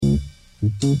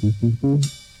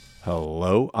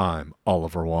Hello, I'm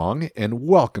Oliver Wong, and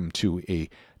welcome to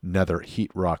another Heat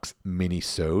Rocks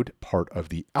mini-sode, part of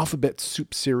the Alphabet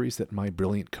Soup series that my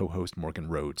brilliant co-host Morgan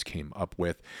Rhodes came up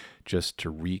with. Just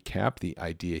to recap, the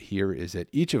idea here is that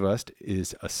each of us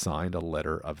is assigned a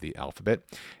letter of the alphabet,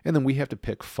 and then we have to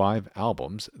pick 5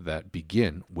 albums that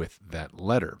begin with that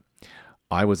letter.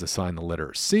 I was assigned the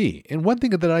letter C, and one thing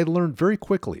that I learned very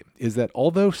quickly is that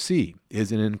although C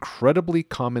is an incredibly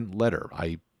common letter,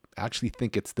 I actually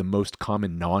think it's the most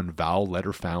common non-vowel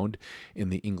letter found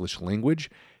in the English language.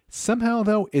 Somehow,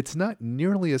 though, it's not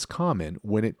nearly as common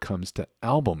when it comes to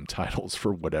album titles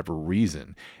for whatever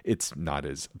reason. It's not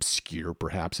as obscure,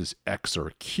 perhaps, as X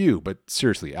or Q, but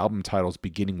seriously, album titles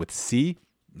beginning with C,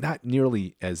 not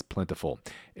nearly as plentiful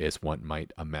as one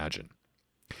might imagine.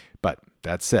 But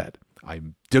that said, I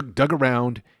dug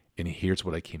around, and here's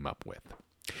what I came up with.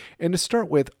 And to start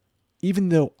with, even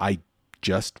though I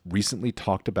just recently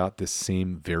talked about this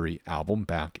same very album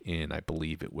back in, I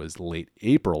believe it was late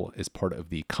April, as part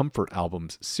of the Comfort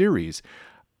Albums series,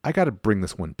 I got to bring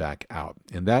this one back out.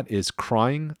 And that is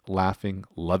Crying, Laughing,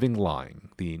 Loving, Lying,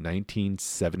 the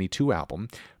 1972 album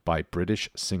by British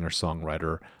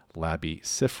singer-songwriter Labi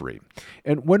Siffre.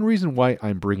 And one reason why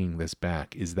I'm bringing this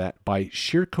back is that by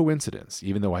sheer coincidence,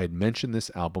 even though I had mentioned this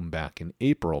album back in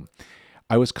April,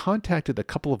 I was contacted a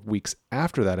couple of weeks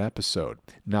after that episode,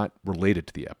 not related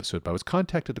to the episode, but I was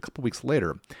contacted a couple of weeks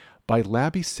later by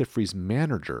Labi Siffre's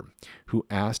manager, who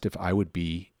asked if I would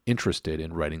be interested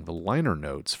in writing the liner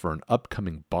notes for an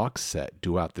upcoming box set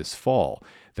due out this fall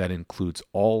that includes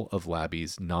all of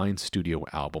Labi's 9 studio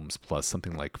albums plus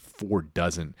something like 4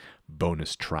 dozen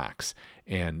bonus tracks.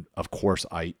 And of course,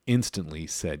 I instantly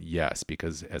said yes,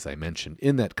 because as I mentioned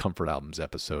in that Comfort Albums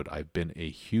episode, I've been a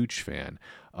huge fan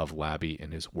of Labi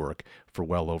and his work for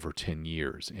well over 10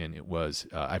 years. And it was,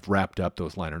 I've wrapped up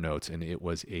those liner notes, and it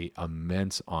was an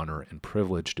immense honor and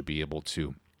privilege to be able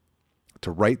to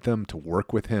write them, to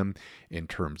work with him in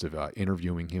terms of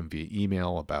interviewing him via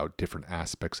email about different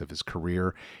aspects of his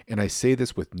career. And I say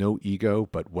this with no ego,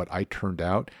 but what I turned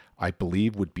out, I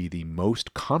believe, would be the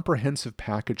most comprehensive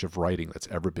package of writing that's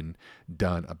ever been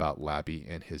done about Labi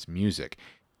and his music.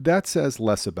 That says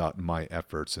less about my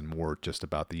efforts and more just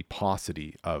about the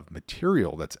paucity of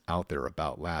material that's out there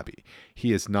about Labi.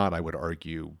 He is not, I would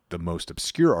argue, the most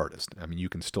obscure artist. I mean, you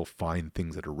can still find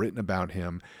things that are written about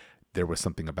him. There was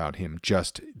something about him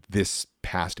just this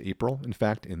past April, in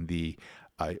fact, in the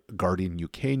Guardian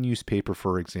UK newspaper,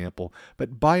 for example.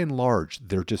 But by and large,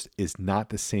 there just is not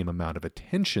the same amount of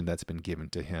attention that's been given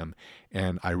to him.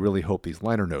 And I really hope these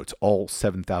liner notes, all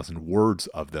 7,000 words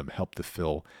of them, help to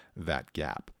fill that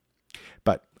gap.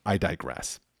 But I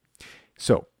digress.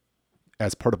 So,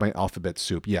 as part of my alphabet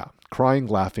soup, Crying,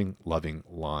 Laughing, Loving,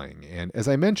 Lying. And as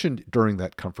I mentioned during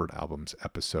that Comfort Albums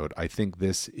episode, I think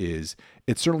it's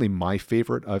certainly my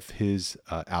favorite of his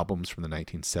albums from the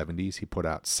 1970s. He put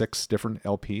out 6 different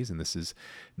LPs, and this is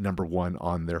number 1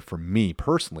 on there for me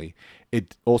personally.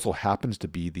 It also happens to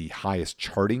be the highest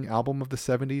charting album of the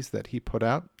 70s that he put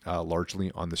out,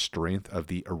 largely on the strength of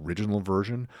the original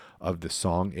version of the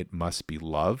song It Must Be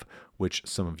Love, which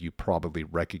some of you probably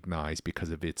recognize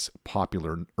because of its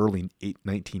popular early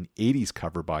 1980s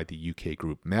cover by the UK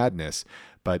group Madness,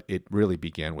 but it really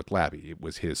began with Labi. It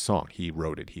was his song. He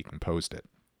wrote it. He composed it.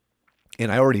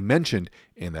 And I already mentioned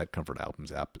in that Comfort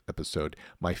Albums episode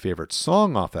my favorite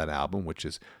song off that album, which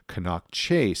is Connaught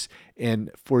Chase. And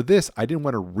for this, I didn't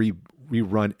want to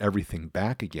rerun everything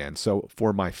back again. So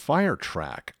for my fire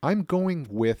track, I'm going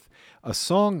with a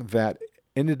song that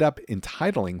ended up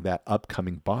entitling that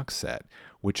upcoming box set,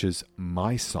 which is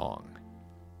My Song.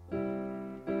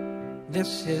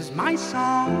 This is my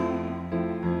song,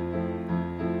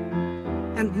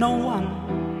 and no one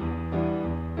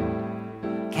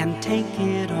can take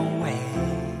it away.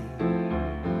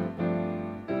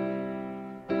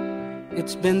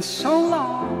 It's been so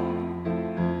long,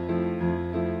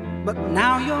 but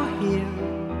now you're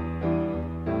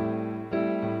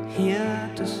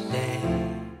here to stay.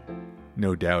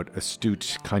 No doubt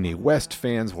astute Kanye West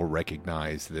fans will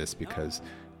recognize this because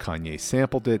Kanye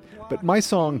sampled it, but My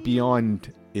Song,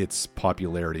 beyond its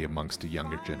popularity amongst a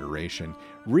younger generation,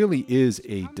 really is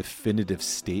a definitive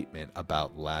statement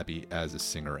about Labi as a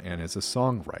singer and as a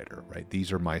songwriter, right?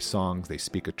 These are my songs. They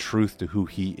speak a truth to who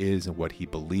he is and what he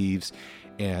believes,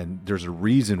 and there's a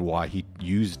reason why he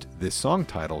used this song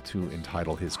title to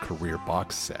entitle his career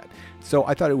box set. So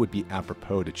I thought it would be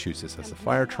apropos to choose this as a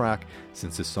fire track,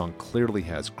 since this song clearly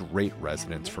has great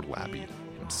resonance for Labi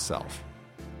himself.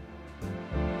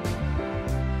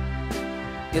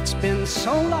 It's been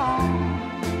so long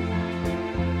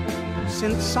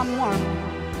since someone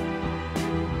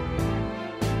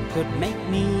could make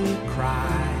me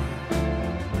cry.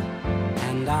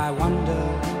 And I wonder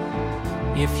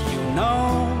if you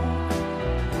know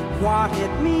what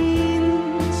it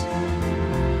means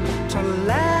to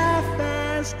laugh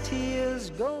as tears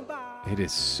go by. It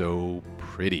is so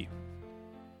pretty.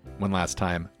 One last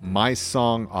time, My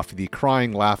Song off the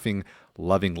Crying, Laughing,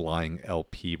 Loving, Lying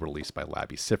LP released by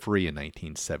Labi Siffre in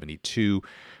 1972,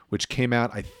 which came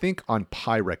out, I think, on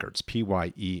Pye Records,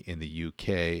 P-Y-E, in the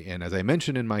UK. And as I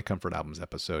mentioned in my Comfort Albums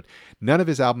episode, none of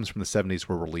his albums from the 70s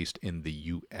were released in the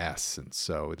US. And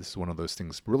so this is one of those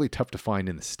things really tough to find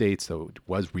in the States, though it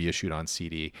was reissued on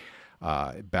CD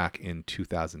back in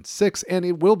 2006. And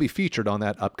it will be featured on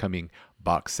that upcoming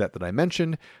box set that I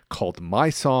mentioned called My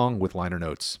Song with liner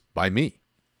notes by me.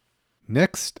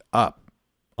 Next up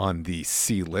on the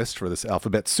C list for this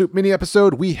Alphabet Soup mini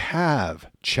episode, we have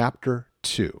Chapter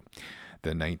 2,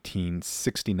 the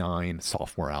 1969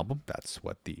 sophomore album. That's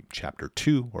what the Chapter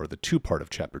 2 or the two part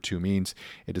of Chapter 2 means.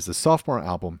 It is the sophomore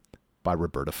album by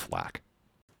Roberta Flack.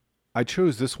 I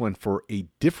chose this one for a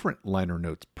different liner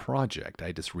notes project.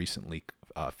 I just recently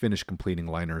finished completing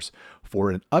liners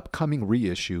for an upcoming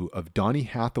reissue of Donny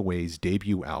Hathaway's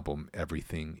debut album,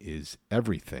 Everything is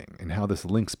Everything. And how this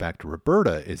links back to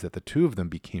Roberta is that the two of them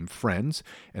became friends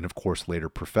and, of course, later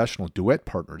professional duet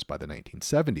partners by the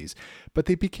 1970s. But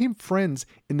they became friends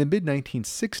in the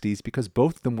mid-1960s because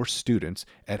both of them were students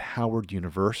at Howard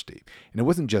University. And it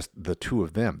wasn't just the two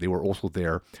of them. They were also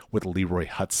there with Leroy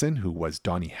Hutson, who was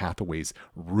Donny Hathaway's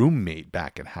roommate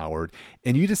back at Howard.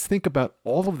 And you just think about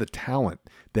all of the talent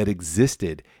that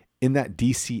existed in that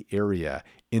DC area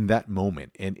in that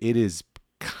moment. And it is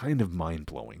kind of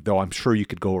mind-blowing, though I'm sure you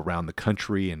could go around the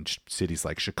country in cities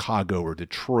like Chicago or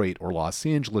Detroit or Los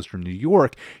Angeles or New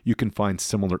York, you can find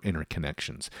similar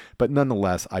interconnections. But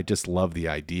nonetheless, I just love the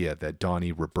idea that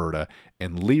Donny, Roberta,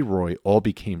 and Leroy all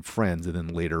became friends and then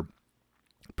later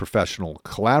professional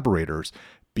collaborators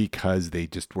because they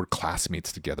just were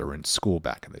classmates together in school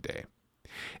back in the day.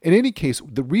 In any case,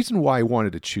 the reason why I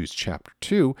wanted to choose Chapter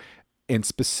 2, and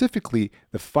specifically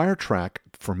the fire track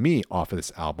for me off of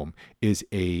this album, is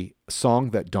a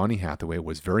song that Donny Hathaway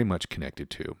was very much connected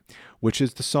to, which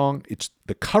is the song, it's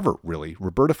the cover really,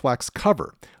 Roberta Flack's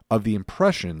cover of The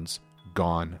Impressions'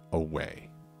 Gone Away.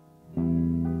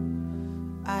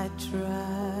 I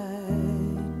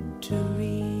tried to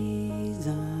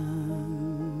reason,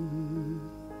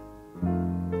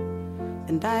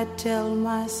 and I tell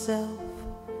myself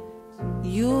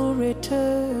you'll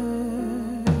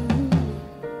return,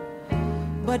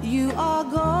 but you are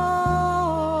gone.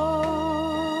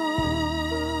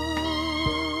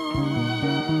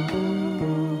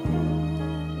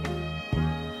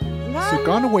 So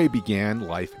Gone Away began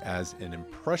life as an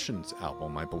Impressions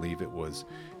album. I believe it was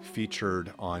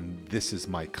featured on This Is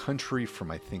My Country from,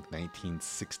 I think,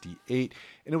 1968.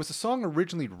 And it was a song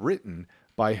originally written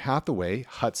by Hathaway,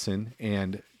 Hutson,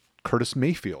 and Curtis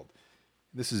Mayfield.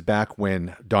 This is back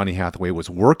when Donny Hathaway was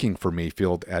working for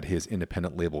Mayfield at his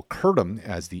independent label Curtom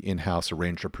as the in-house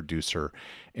arranger, producer,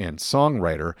 and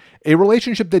songwriter. A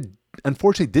relationship that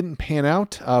unfortunately didn't pan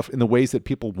out in the ways that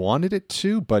people wanted it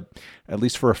to, but at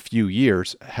least for a few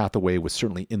years, Hathaway was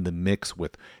certainly in the mix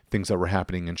with things that were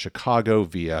happening in Chicago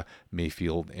via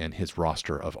Mayfield and his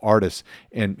roster of artists.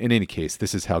 And in any case,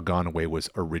 this is how Gone Away was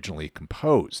originally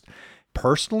composed.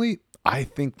 Personally, I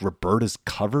think Roberta's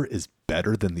cover is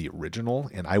better than the original,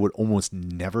 and I would almost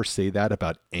never say that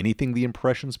about anything the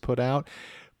Impressions put out,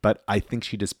 but I think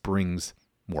she just brings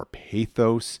more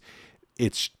pathos.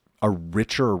 It's a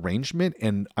richer arrangement,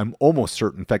 and I'm almost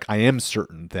certain, in fact, I am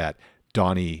certain that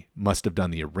Donny must have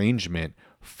done the arrangement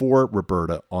for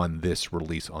Roberta on this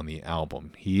release on the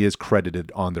album. He is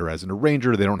credited on there as an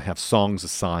arranger. They don't have songs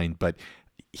assigned, but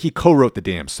he co-wrote the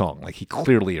damn song. Like, he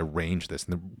clearly arranged this.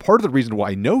 And part of the reason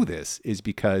why I know this is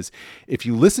because if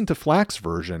you listen to Flack's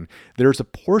version, there's a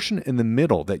portion in the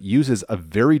middle that uses a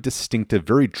very distinctive,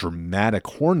 very dramatic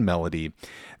horn melody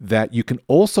that you can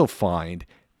also find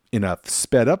in a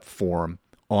sped up form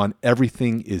on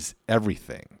Everything is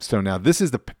Everything. So now this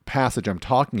is the passage I'm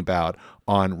talking about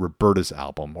on Roberta's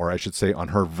album, or I should say on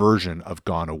her version of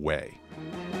Gone Away.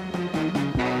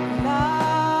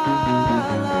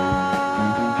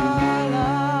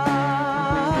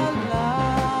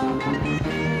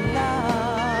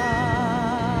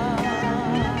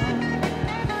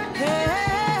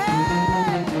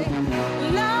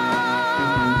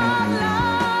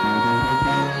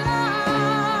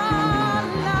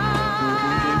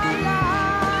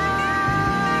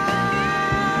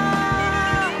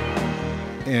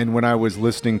 And when I was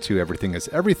listening to Everything is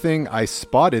Everything, I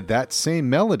spotted that same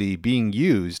melody being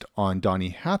used on Donny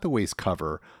Hathaway's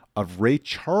cover of Ray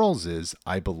Charles's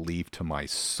I Believe to My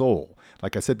Soul.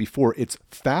 Like I said before, it's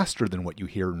faster than what you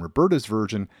hear in Roberta's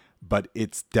version, but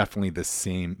it's definitely the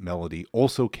same melody,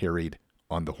 also carried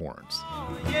on the horns.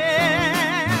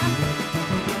 Yeah,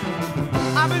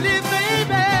 I believe,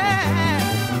 baby,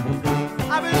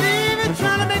 I believe in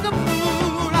trying to make a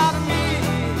fool out of me.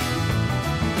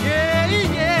 Yeah,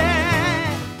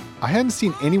 yeah. I hadn't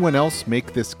seen anyone else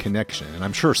make this connection, and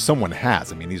I'm sure someone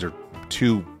has. I mean, these are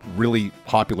two really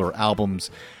popular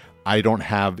albums. I don't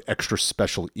have extra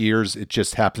special ears. It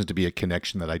just happens to be a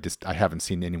connection that I haven't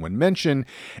seen anyone mention.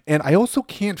 And I also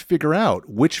can't figure out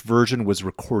which version was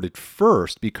recorded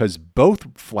first, because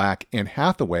both Flack and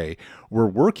Hathaway were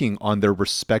working on their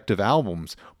respective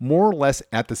albums more or less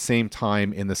at the same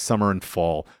time in the summer and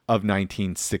fall of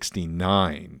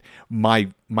 1969.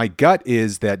 My gut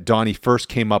is that Donnie first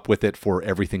came up with it for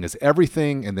Everything Is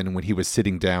Everything, and then when he was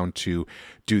sitting down to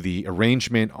do the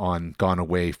arrangement on Gone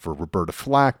Away for Roberta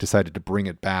Flack, decided to bring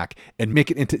it back and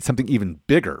make it into something even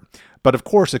bigger. But of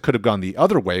course, it could have gone the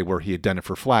other way, where he had done it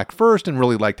for Flack first and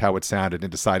really liked how it sounded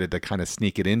and decided to kind of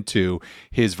sneak it into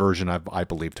his version of I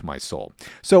Believe to My Soul.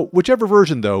 So whichever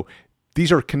version, though,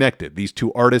 these are connected. These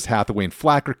two artists, Hathaway and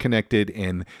Flack, are connected,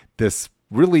 and this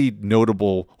really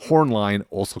notable horn line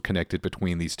also connected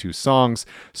between these two songs.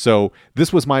 So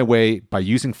this was my way, by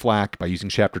using Flack, by using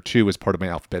Chapter 2 as part of my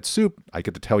Alphabet Soup, I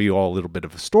get to tell you all a little bit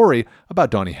of a story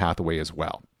about Donny Hathaway as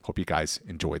well. Hope you guys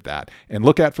enjoyed that. And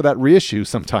look out for that reissue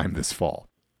sometime this fall.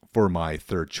 For my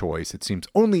third choice, it seems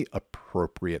only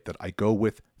appropriate that I go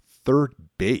with Third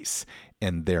Base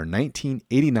and their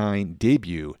 1989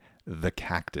 debut, The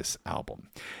Cactus Album.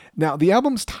 Now, the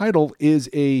album's title is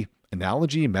a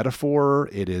analogy, metaphor.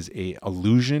 It is a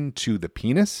allusion to the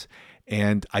penis.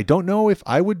 And I don't know if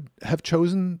I would have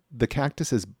chosen the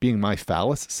cactus as being my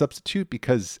phallus substitute,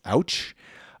 because ouch.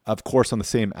 Of course, on the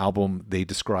same album, they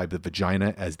describe the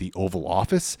vagina as the Oval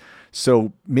Office.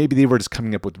 So maybe they were just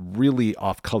coming up with really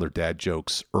off-color dad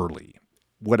jokes early.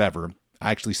 Whatever. I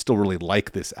actually still really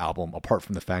like this album, apart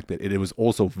from the fact that it was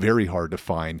also very hard to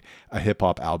find a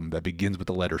hip-hop album that begins with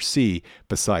the letter C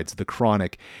besides The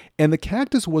Chronic. And The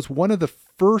Cactus was one of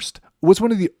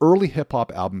the early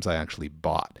hip-hop albums I actually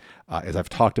bought. As I've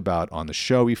talked about on the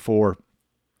show before,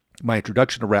 my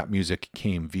introduction to rap music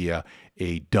came via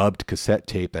a dubbed cassette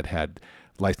tape that had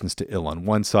License to Ill on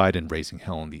one side and Raising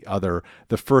Hell on the other.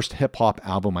 The first hip-hop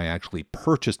album I actually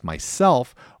purchased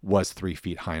myself was 3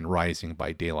 Feet High and Rising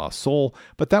by De La Soul,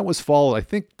 but that was followed, I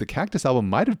think the Cactus album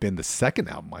might have been the second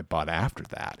album I bought after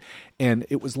that. And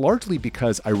it was largely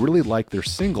because I really liked their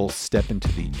single, Step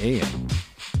Into the AM.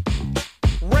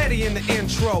 Ready in the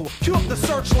intro, cue up the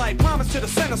searchlight, promise to the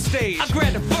center stage. I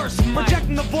grabbed the first mic,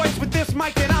 Projecting the voice with this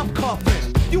mic that I'm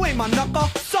cuffing. You ain't my knuckle,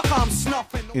 sucker, I'm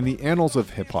snuffing. In the annals of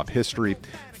hip-hop history,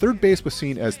 Third Base was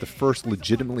seen as the first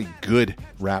legitimately good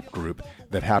rap group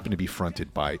that happened to be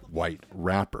fronted by white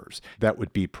rappers. That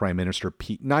would be Prime Minister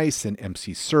Pete Nice and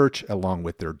MC Serch, along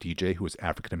with their DJ, who was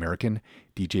African-American,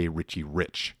 DJ Richie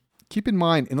Rich. Keep in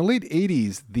mind, in the late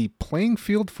 80s, the playing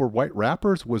field for white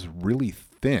rappers was really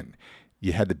thin.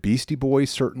 You had the Beastie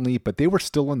Boys, certainly, but they were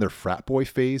still in their frat boy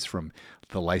phase from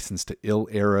the License to Ill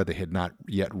era. They had not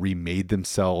yet remade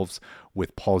themselves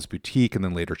with Paul's Boutique and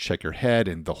then later Check Your Head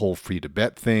and the whole Free to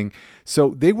Bet thing.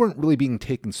 So they weren't really being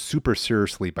taken super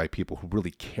seriously by people who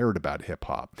really cared about hip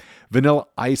hop. Vanilla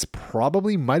Ice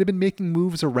probably might have been making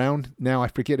moves around now. I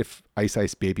forget if Ice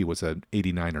Ice Baby was an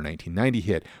 89 or 1990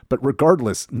 hit, but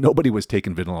regardless, nobody was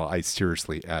taking Vanilla Ice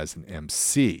seriously as an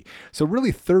MC. So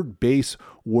really, Third Base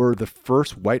were the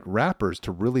first white rappers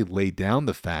to really lay down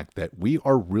the fact that we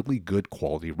are really good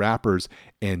quality rappers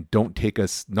and don't take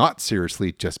us not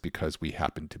seriously just because we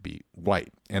happen to be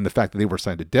white. And the fact that they were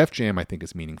signed to Def Jam, I think,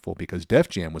 is meaningful because Def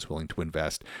Jam was willing to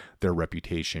invest their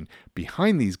reputation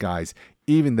behind these guys,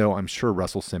 even though I'm sure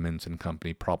Russell Simmons and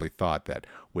company probably thought that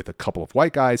with a couple of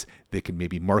white guys, they could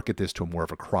maybe market this to a more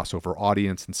of a crossover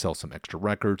audience and sell some extra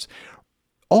records.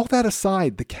 All that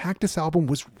aside, the Cactus album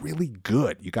was really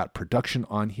good. You got production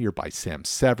on here by Sam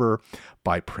Sever,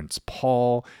 by Prince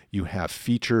Paul. You have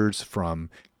features from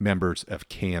members of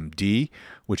KMD,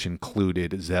 which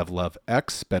included Zev Love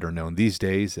X, better known these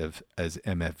days as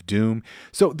MF Doom.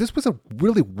 So this was a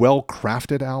really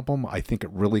well-crafted album. I think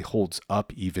it really holds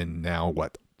up even now,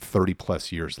 30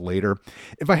 plus years later.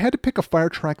 If I had to pick a fire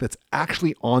track that's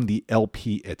actually on the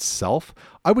LP itself,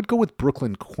 I would go with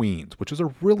Brooklyn Queens, which was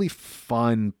a really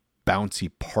fun, bouncy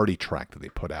party track that they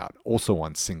put out, also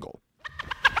on single.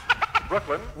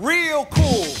 Brooklyn. Real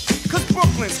cool, cause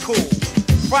Brooklyn's cool.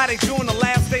 Friday, June, the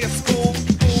last day of school.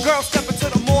 Girls step into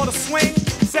the mall to swing,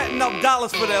 setting up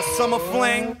dollars for their summer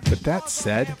fling. But that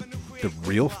said, the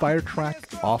real fire track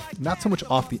off, not so much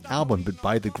off the album, but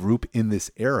by the group in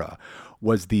this era,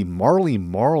 was the Marley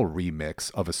Marl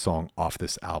remix of a song off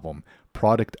this album,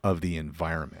 Product of the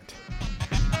Environment.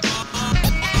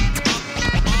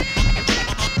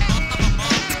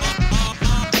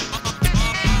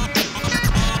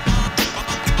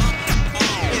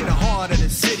 In the heart of the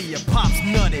city, your pops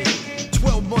nutted.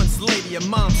 12 months later, your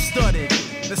mom studied.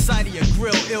 The sight of your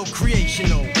grill, ill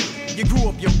creational. You grew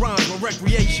up, your rhymes were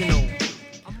recreational.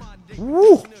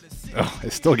 Woo! Oh, I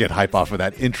still get hype off of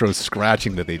that intro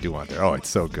scratching that they do on there. Oh, it's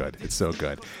so good. It's so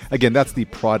good. Again, that's the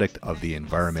Product of the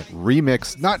Environment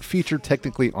remix, not featured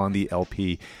technically on the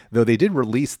LP, though they did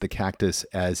release the Cactus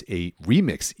as a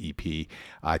remix EP.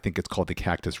 I think it's called the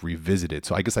Cactus Revisited.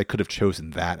 So I guess I could have chosen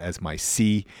that as my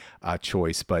C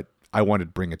choice, but I wanted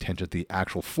to bring attention to the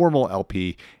actual formal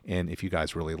LP. And if you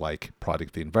guys really like Product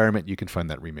of the Environment, you can find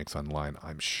that remix online,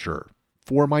 I'm sure.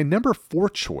 For my number 4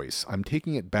 choice, I'm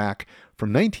taking it back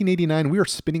from 1989. We are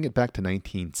spinning it back to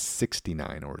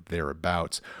 1969 or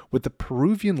thereabouts with the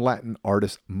Peruvian Latin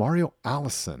artist Mario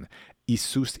Allison, Y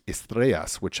sus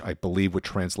estrellas, which I believe would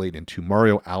translate into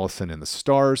Mario Allison and the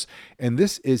Stars. And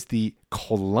this is the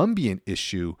Colombian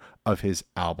issue of his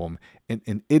album,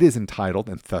 and it is entitled,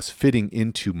 and thus fitting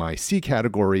into my C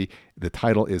category, the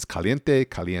title is Caliente,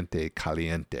 Caliente,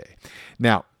 Caliente.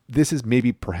 Now, this is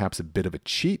maybe perhaps a bit of a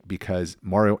cheat because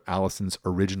Mario Allison's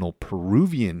original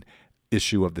Peruvian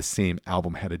issue of the same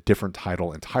album had a different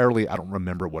title entirely. I don't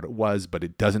remember what it was, but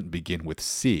it doesn't begin with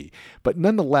C. But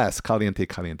nonetheless, Caliente,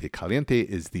 Caliente, Caliente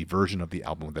is the version of the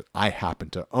album that I happen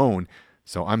to own,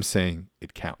 so I'm saying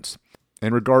it counts.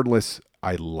 And regardless,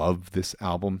 I love this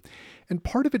album. And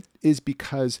part of it is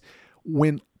because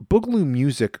when Boogaloo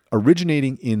music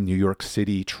originating in New York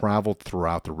City traveled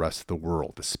throughout the rest of the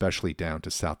world, especially down to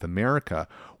South America,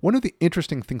 one of the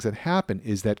interesting things that happened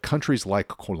is that countries like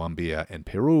Colombia and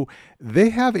Peru, they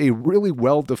have a really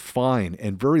well-defined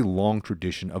and very long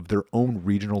tradition of their own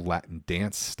regional Latin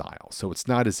dance style. So it's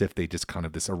not as if they just kind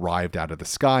of this arrived out of the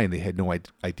sky and they had no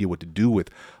idea what to do with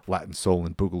Latin soul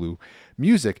and Boogaloo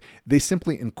music. They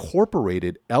simply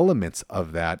incorporated elements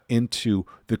of that into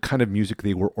the kind of music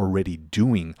they were already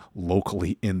doing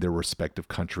locally in their respective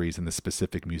countries and the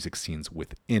specific music scenes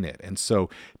within it. And so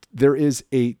there is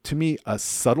to me, a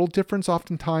subtle difference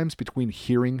oftentimes between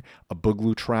hearing a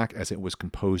Boogaloo track as it was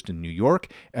composed in New York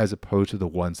as opposed to the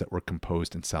ones that were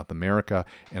composed in South America.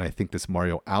 And I think this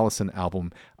Mario Allison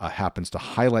album happens to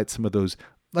highlight some of those.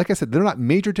 Like I said, they're not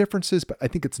major differences, but I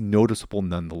think it's noticeable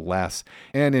nonetheless.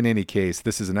 And in any case,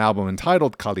 this is an album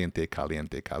entitled Caliente,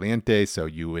 Caliente, Caliente, so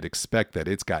you would expect that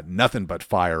it's got nothing but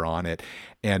fire on it.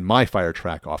 And my fire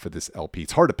track off of this LP,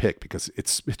 it's hard to pick because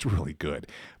it's really good.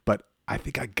 But I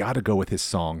think I gotta go with his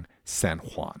song, San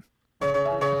Juan.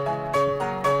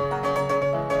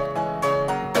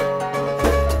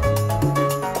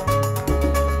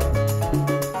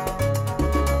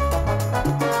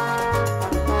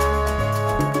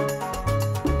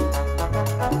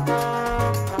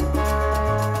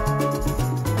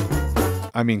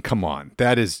 I mean, come on.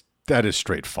 That is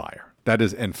straight fire. That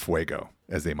is en fuego,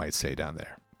 as they might say down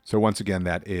there. So once again,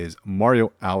 that is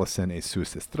Mario Allison y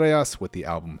sus estrellas with the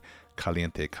album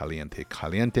Caliente, Caliente,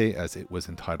 Caliente, as it was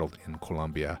entitled in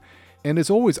Colombia. And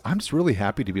as always, I'm just really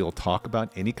happy to be able to talk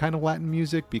about any kind of Latin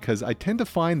music because I tend to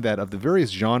find that of the various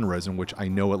genres in which I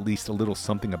know at least a little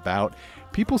something about,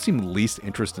 people seem least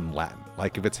interested in Latin.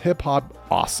 Like if it's hip hop,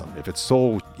 awesome. If it's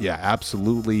soul, yeah,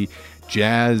 absolutely.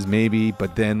 Jazz, maybe.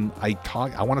 But then I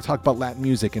want to talk about Latin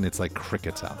music and it's like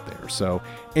crickets out there. So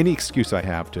any excuse I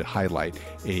have to highlight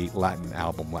a Latin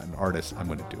album, Latin artist, I'm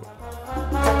going to do it.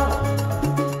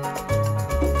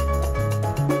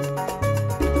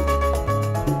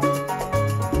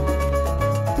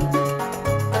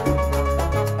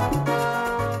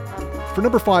 For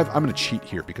number 5, I'm going to cheat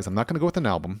here because I'm not going to go with an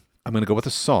album. I'm going to go with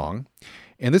a song.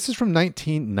 And this is from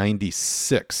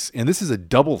 1996. And this is a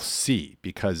double C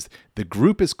because the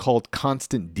group is called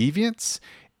Constant Deviance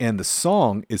and the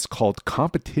song is called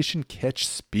Competition Catch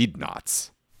Speed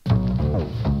Knots.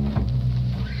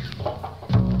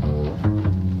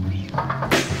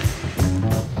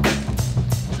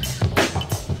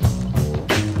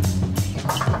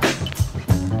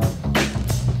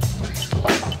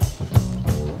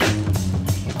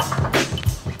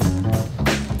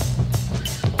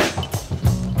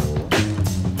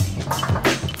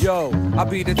 Yo, I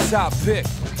be the top pick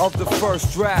of the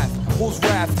first draft. Whose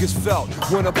wrath gets felt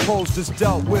when opposed is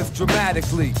dealt with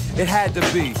dramatically. It had to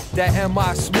be that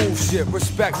MI smooth shit.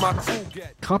 Respect my crew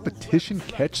get. Competition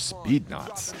Catch Speed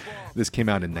Knots. This came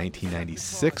out in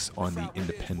 1996 on the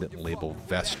independent label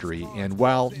Vestry. And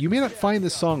while you may not find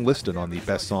this song listed on the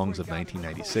best songs of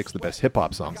 1996, the best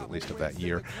hip-hop songs at least of that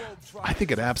year, I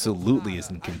think it absolutely is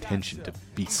in contention to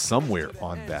be somewhere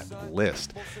on that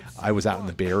list. I was out in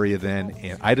the Bay Area then,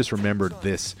 and I just remembered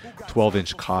this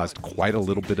 12-inch caused quite a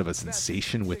little bit of a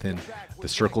sensation within the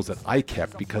circles that I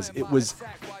kept because it was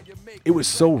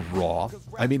so raw.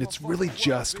 I mean, it's really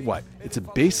just it's a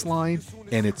bass line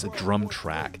and it's a drum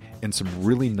track and some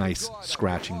really nice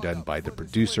scratching done by the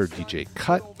producer, DJ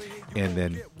Cut, and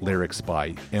then lyrics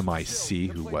by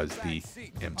MIC, who was the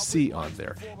MC on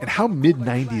there. And how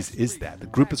mid-90s is that? The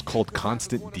group is called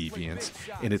Constant Deviance,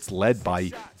 and it's led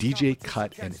by DJ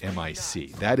Cut and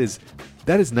MIC. That is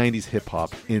 90s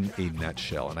hip-hop in a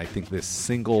nutshell, and I think this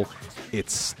single, it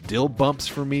still bumps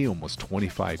for me almost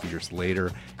 25 years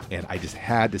later, and I just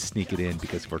had to sneak it in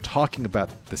because if we're talking about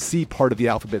the C part of the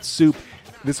alphabet soup,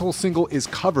 this whole single is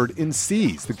covered in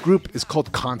C's. The group is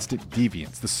called Constant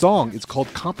Deviance. The song is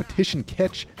called Competition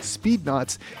Catch Speed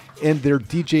Knots, and their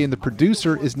DJ and the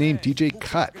producer is named DJ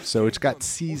Cut. So it's got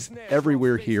C's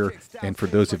everywhere here. And for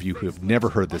those of you who have never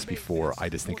heard this before, I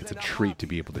just think it's a treat to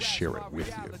be able to share it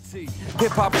with you.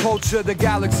 Hip-hop culture, the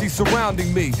galaxy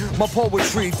surrounding me. My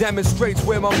poetry demonstrates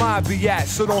where my mind be at,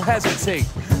 so don't hesitate.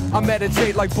 I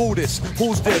meditate like Buddhists.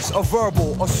 Who's this? A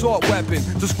verbal assault weapon.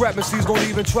 Discrepancies don't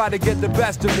even try to get the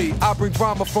best of me. I bring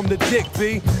drama from the dick,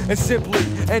 B, and simply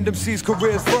end MC's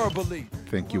careers verbally.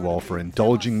 Thank you all for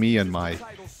indulging me in my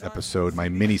episode, my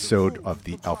mini-sode of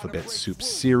the Alphabet Soup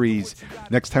series.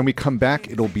 Next time we come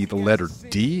back, it'll be the letter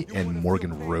D, and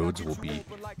Morgan Rhodes will be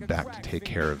back to take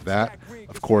care of that.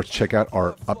 Of course, check out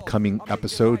our upcoming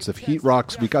episodes of Heat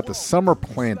Rocks. We got the summer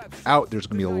planned out. There's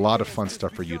going to be a lot of fun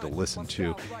stuff for you to listen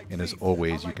to. And as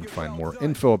always, you can find more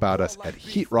info about us at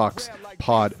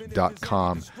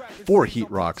heatrockspod.com. For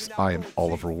Heat Rocks, I am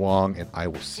Oliver Wong, and I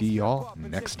will see y'all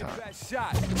next time.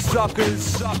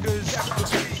 Suckers.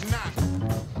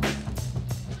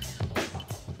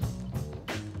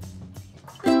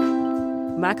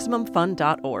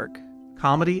 MaximumFun.org.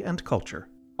 Comedy and culture.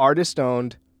 Artist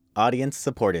owned. Audience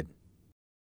supported.